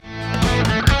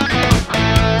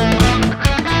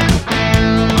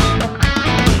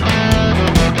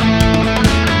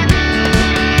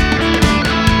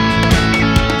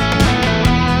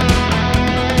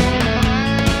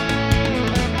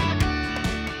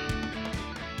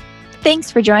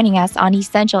Thanks for joining us on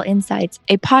Essential Insights,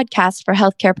 a podcast for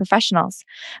healthcare professionals.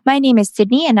 My name is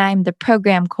Sydney, and I'm the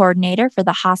program coordinator for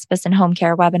the Hospice and Home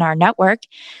Care Webinar Network.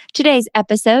 Today's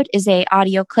episode is an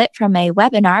audio clip from a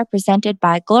webinar presented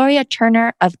by Gloria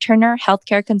Turner of Turner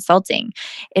Healthcare Consulting.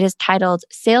 It is titled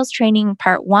Sales Training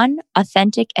Part 1,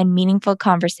 Authentic and Meaningful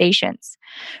Conversations.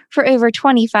 For over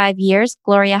 25 years,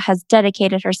 Gloria has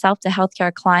dedicated herself to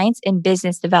healthcare clients in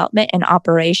business development and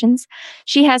operations.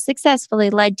 She has successfully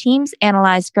led teams,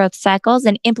 analyzed growth cycles,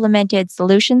 and implemented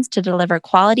solutions to deliver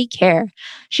quality care.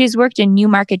 She's worked in new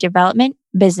market development,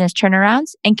 business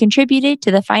turnarounds, and contributed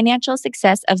to the financial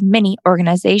success of many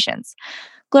organizations.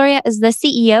 Gloria is the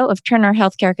CEO of Turner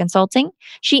Healthcare Consulting.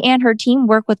 She and her team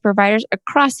work with providers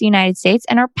across the United States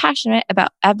and are passionate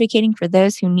about advocating for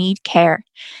those who need care.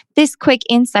 This quick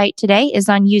insight today is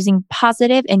on using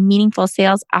positive and meaningful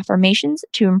sales affirmations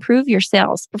to improve your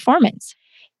sales performance.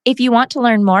 If you want to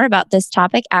learn more about this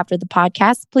topic after the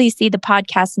podcast, please see the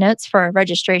podcast notes for a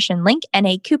registration link and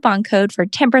a coupon code for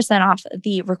 10% off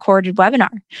the recorded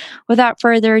webinar. Without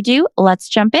further ado, let's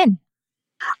jump in.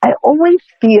 I always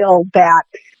feel that,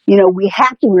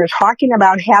 we're talking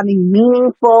about having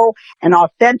meaningful and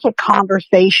authentic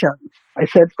conversations. I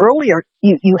said earlier,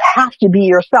 you have to be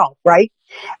yourself, right?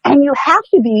 And you have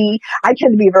to be, I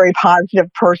tend to be a very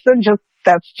positive person,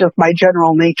 that's just my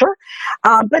general nature.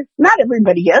 But not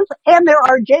everybody is. And there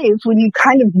are days when you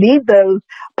kind of need those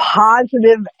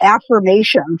positive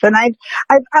affirmations. And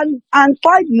on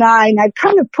slide 9, I've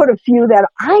kind of put a few that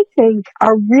I think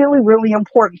are really, really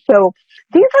important. So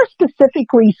these are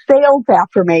specifically sales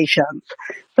affirmations.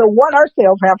 So what are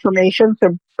sales affirmations?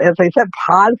 They're, as I said,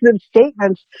 positive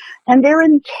statements, and they're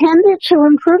intended to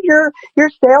improve your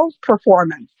sales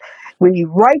performance. When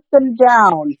you write them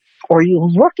down, or you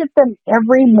look at them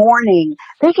every morning,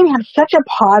 they can have such a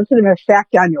positive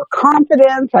effect on your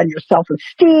confidence, on your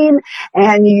self-esteem,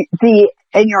 and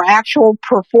your actual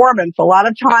performance. A lot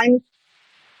of times,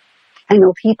 I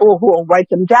know people who will write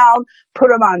them down, put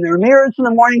them on their mirrors in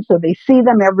the morning so they see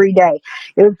them every day.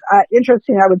 It was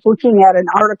interesting. I was looking at an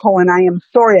article, and I am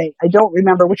sorry, I don't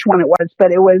remember which one it was,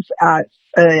 but it was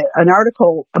an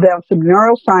article about some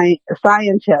neuroscientists,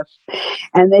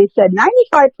 and they said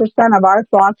 95% of our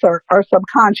thoughts are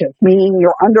subconscious, meaning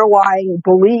your underlying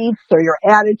beliefs or your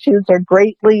attitudes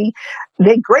greatly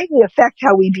affect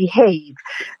how we behave.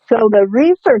 So the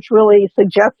research really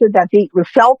suggested that the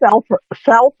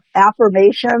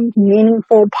self-affirmations,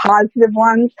 meaningful, positive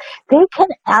ones, they can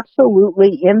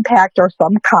absolutely impact our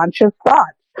subconscious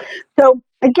thoughts. So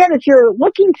again, if you're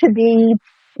looking to be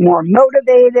more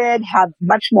motivated, have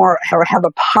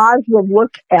a positive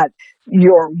look at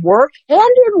your work and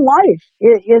in life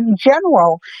in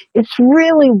general, it's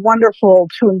really wonderful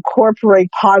to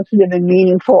incorporate positive and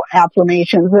meaningful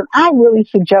affirmations. And I really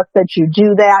suggest that you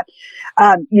do that,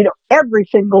 every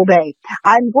single day.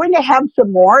 I'm going to have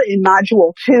some more in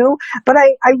module 2, but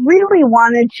I really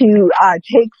wanted to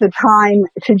take the time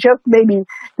to just maybe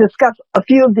discuss a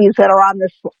few of these that are on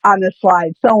this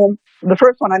slide. So the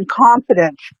first one, I'm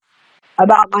confident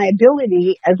about my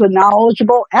ability as a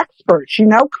knowledgeable expert.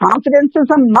 Confidence is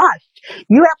a must.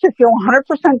 You have to feel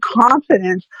 100%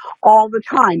 confident all the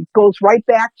time. Goes right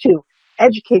back to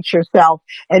educate yourself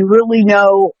and really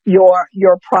know your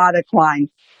product line.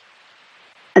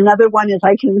 Another one is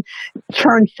I can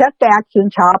turn setbacks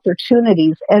into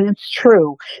opportunities, and it's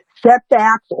true.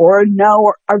 Setbacks or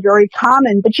no are very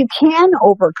common, but you can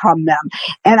overcome them.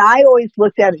 And I always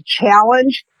looked at a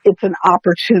challenge. It's an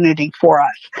opportunity for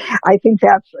us. I think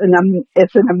it's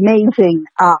an amazing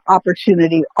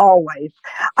opportunity always.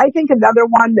 I think another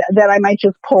one that I might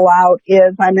just pull out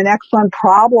is I'm an excellent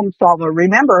problem solver.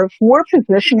 Remember, if we're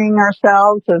positioning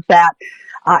ourselves as that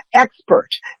expert,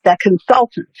 that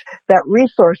consultant, that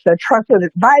resource, that trusted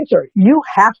advisor, you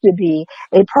have to be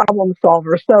a problem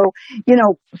solver. So,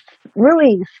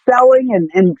 really selling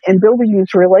and building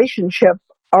these relationships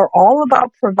are all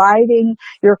about providing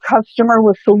your customer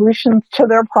with solutions to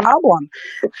their problem.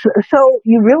 So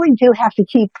you really do have to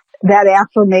keep that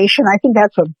affirmation. I think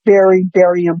that's a very,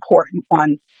 very important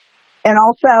one. And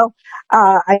also,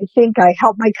 I think I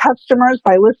help my customers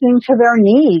by listening to their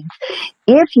needs.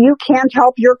 If you can't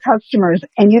help your customers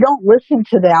and you don't listen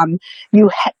to them, you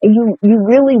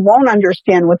really won't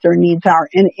understand what their needs are.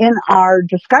 And in our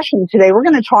discussion today, we're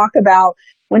going to talk about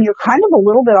when you're kind of a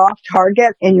little bit off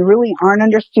target and you really aren't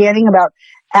understanding about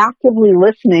actively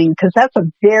listening, because that's a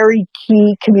very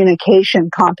key communication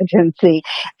competency.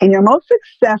 And your most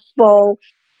successful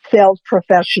sales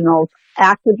professionals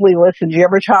actively listen. Do you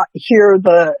ever hear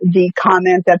the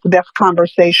comment that the best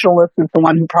conversationalist is the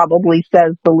one who probably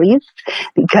says the least?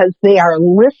 Because they are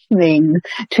listening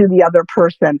to the other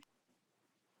person.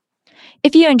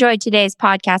 If you enjoyed today's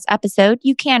podcast episode,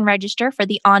 you can register for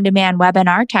the on-demand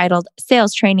webinar titled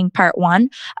Sales Training Part 1,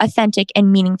 Authentic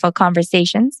and Meaningful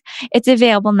Conversations. It's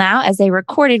available now as a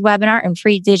recorded webinar and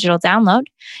free digital download.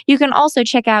 You can also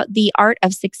check out the Art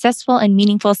of Successful and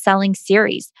Meaningful Selling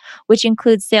series, which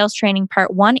includes Sales Training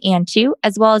Part 1 and 2,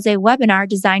 as well as a webinar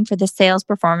designed for the Sales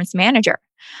Performance Manager.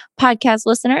 Podcast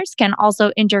listeners can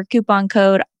also enter coupon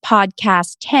code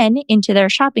PODCAST10 into their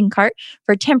shopping cart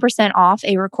for 10% off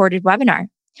a recorded webinar.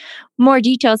 More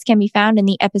details can be found in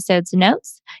the episode's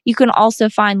notes. You can also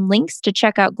find links to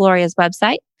check out Gloria's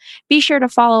website. Be sure to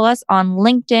follow us on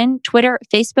LinkedIn, Twitter,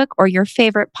 Facebook, or your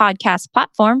favorite podcast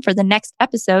platform for the next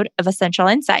episode of Essential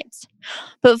Insights.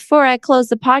 But before I close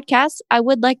the podcast, I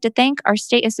would like to thank our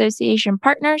state association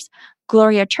partners,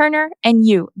 Gloria Turner, and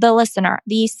you, the listener,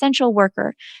 the essential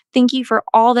worker. Thank you for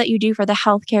all that you do for the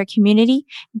healthcare community.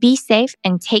 Be safe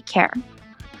and take care.